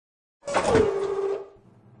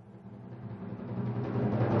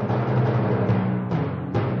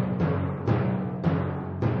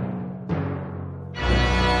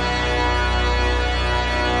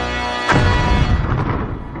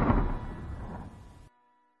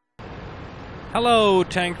Hello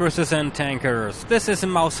tankers and tankers, this is a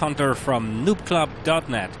mouse hunter from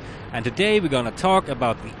noobclub.net and today we're gonna talk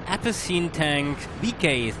about the Epicene tank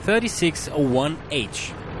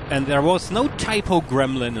VK3601H. And there was no typo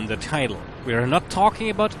gremlin in the title. We are not talking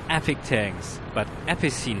about epic tanks, but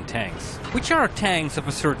Epicene tanks, which are tanks of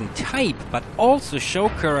a certain type but also show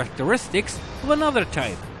characteristics of another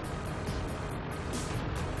type.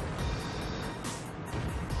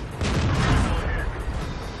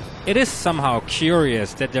 It is somehow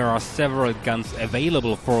curious that there are several guns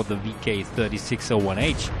available for the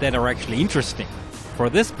VK3601H that are actually interesting.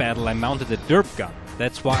 For this battle I mounted a derp gun,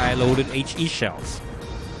 that's why I loaded HE shells.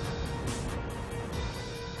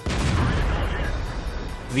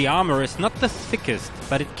 The armor is not the thickest,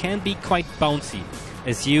 but it can be quite bouncy,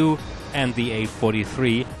 as you and the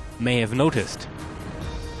A43 may have noticed.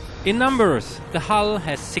 In numbers, the hull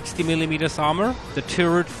has 60mm armor, the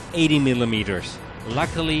turret 80mm.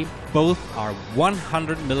 Luckily, both are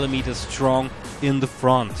 100mm strong in the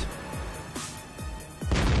front.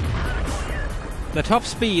 The top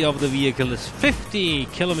speed of the vehicle is 50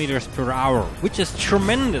 km per hour, which is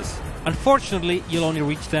tremendous. Unfortunately, you'll only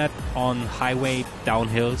reach that on highway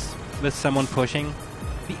downhills with someone pushing.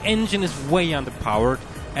 The engine is way underpowered,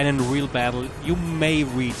 and in real battle you may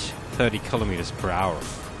reach 30 km per hour.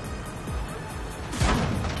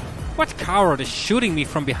 What coward is shooting me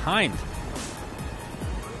from behind?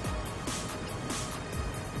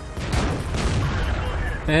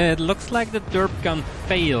 It looks like the derp gun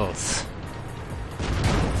fails.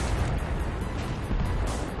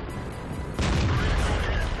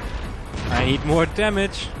 I need more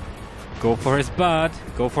damage. Go for his butt.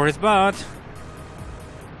 Go for his butt.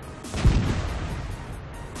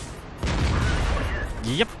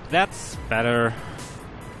 Yep, that's better.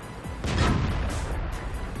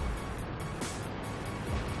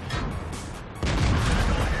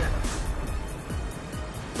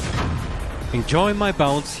 Enjoy my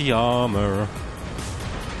bouncy armor.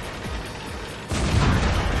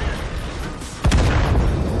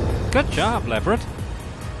 Good job, Leopard.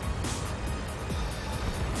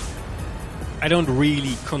 I don't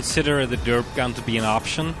really consider the derp gun to be an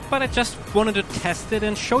option, but I just wanted to test it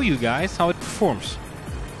and show you guys how it performs.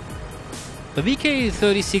 The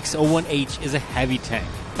VK3601H is a heavy tank,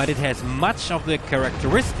 but it has much of the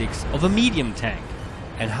characteristics of a medium tank.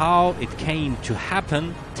 And how it came to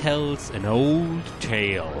happen tells an old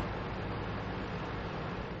tale.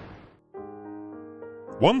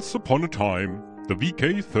 Once upon a time, the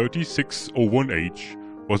VK3601H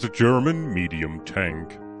was a German medium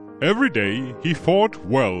tank. Every day he fought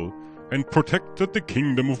well and protected the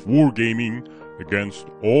kingdom of wargaming against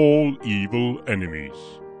all evil enemies.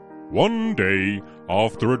 One day,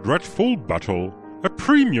 after a dreadful battle, a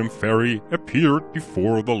premium ferry appeared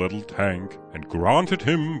before the little tank and granted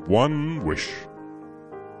him one wish.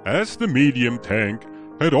 As the medium tank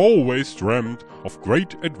had always dreamt of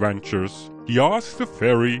great adventures, he asked the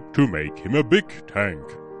ferry to make him a big tank.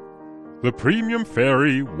 The premium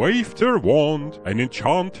ferry waved her wand and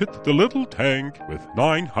enchanted the little tank with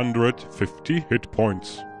 950 hit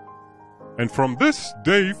points. And from this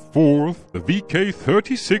day forth, the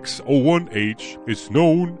VK3601H is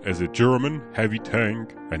known as a German heavy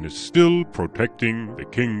tank and is still protecting the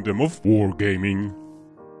kingdom of wargaming.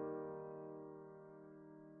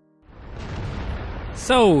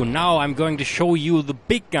 So now I'm going to show you the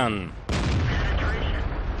big gun,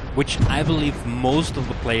 which I believe most of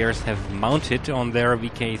the players have mounted on their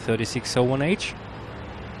VK3601H.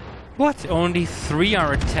 What? Only 3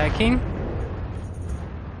 are attacking?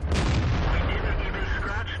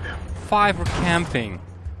 5 are camping.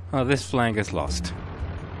 Oh, this flank is lost.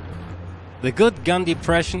 The good gun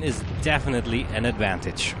depression is definitely an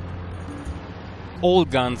advantage. All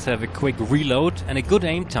guns have a quick reload and a good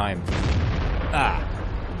aim time.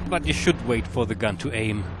 But you should wait for the gun to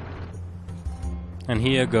aim. And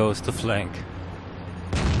here goes the flank.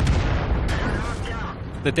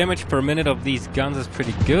 The damage per minute of these guns is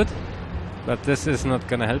pretty good, but this is not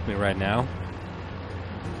gonna help me right now.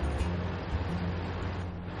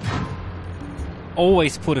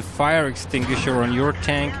 Always put a fire extinguisher on your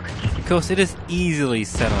tank, because it is easily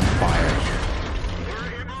set on fire.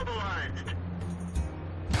 We're immobilized.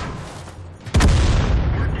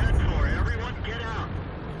 We're dead for. Everyone get out.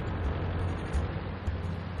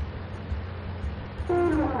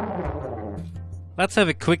 Let's have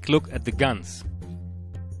a quick look at the guns.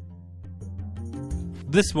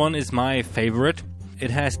 This one is my favorite. It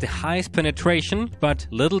has the highest penetration, but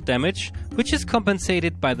little damage, which is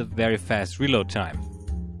compensated by the very fast reload time.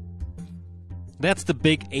 That's the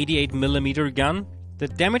big 88mm gun. The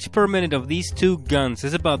damage per minute of these two guns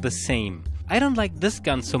is about the same. I don't like this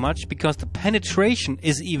gun so much because the penetration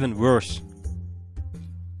is even worse.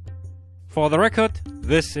 For the record,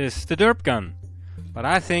 this is the derp gun, but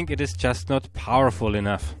I think it is just not powerful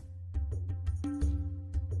enough.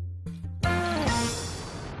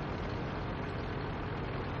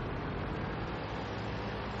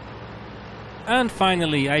 And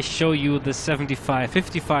finally, I show you the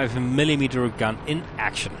 55mm gun in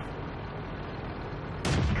action.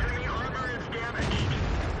 Enemy armor is damaged.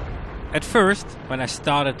 At first, when I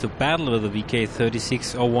started to battle with the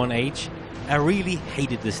VK3601H, I really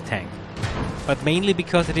hated this tank, but mainly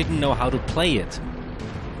because I didn't know how to play it.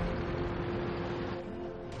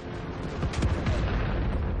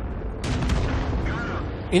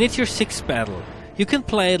 In Tier 6 battle, you can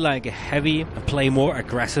play it like a heavy and play more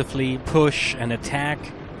aggressively, push and attack,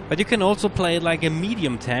 but you can also play it like a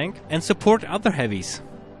medium tank and support other heavies.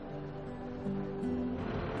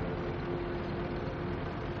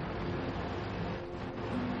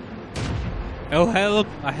 Oh help,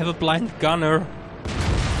 I have a blind gunner.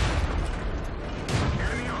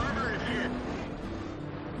 Enemy armor is hit.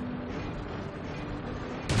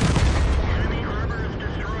 Enemy armor is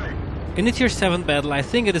destroyed. In a Tier 7 battle, I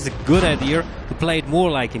think it is a good idea to play it more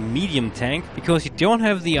like a medium tank, because you don't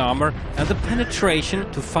have the armor and the penetration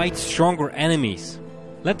to fight stronger enemies.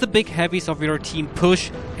 Let the big heavies of your team push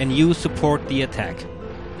and you support the attack.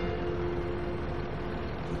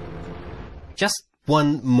 Just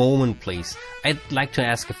one moment please. I'd like to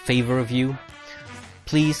ask a favor of you.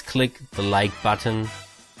 Please click the like button,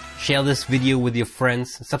 share this video with your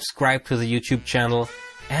friends, subscribe to the YouTube channel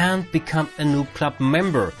and become a Noob Club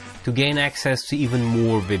member to gain access to even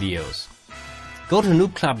more videos. Go to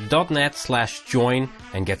noobclub.net/join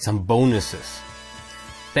and get some bonuses.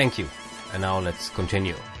 Thank you, and now let's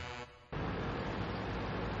continue.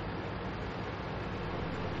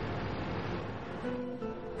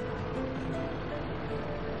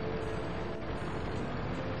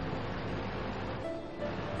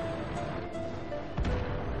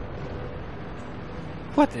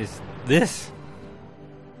 What is this?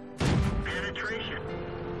 Penetration.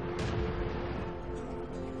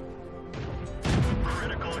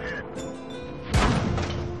 Critical hit.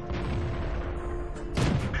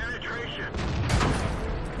 Penetration.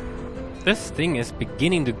 This thing is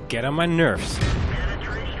beginning to get on my nerves.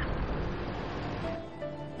 Penetration.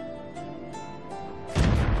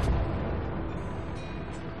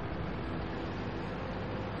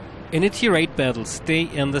 In a Tier 8 battle, stay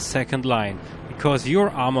in the second line, because your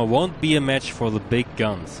armor won't be a match for the big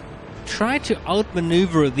guns. Try to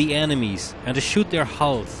outmaneuver the enemies and to shoot their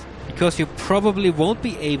hulls, because you probably won't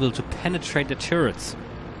be able to penetrate the turrets.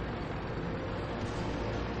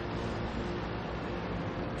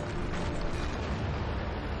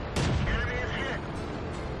 Enemy is hit.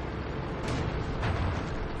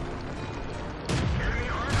 Enemy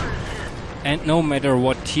armor is hit. And no matter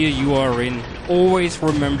what tier you are in, always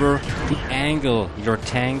remember to angle your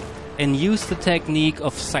tank and use the technique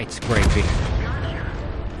of side scraping. Gotcha.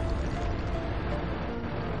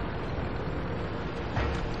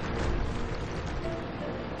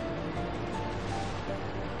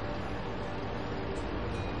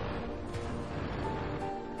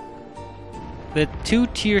 The two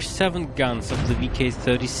Tier 7 guns of the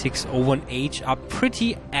VK3601H are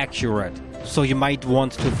pretty accurate, so you might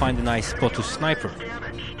want to find a nice spot to sniper.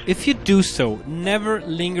 Damaged. If you do so, never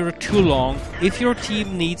linger too long if your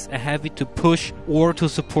team needs a heavy to push or to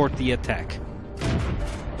support the attack. We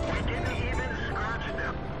didn't even scratch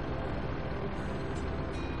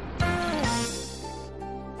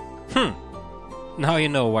them. Now you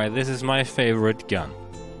know why this is my favorite gun.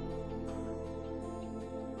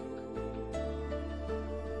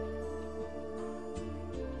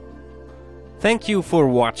 Thank you for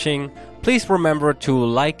watching. Please remember to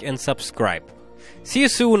like and subscribe. See you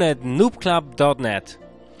soon at noobclub.net.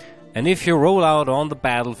 And if you roll out on the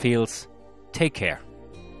battlefields, take care.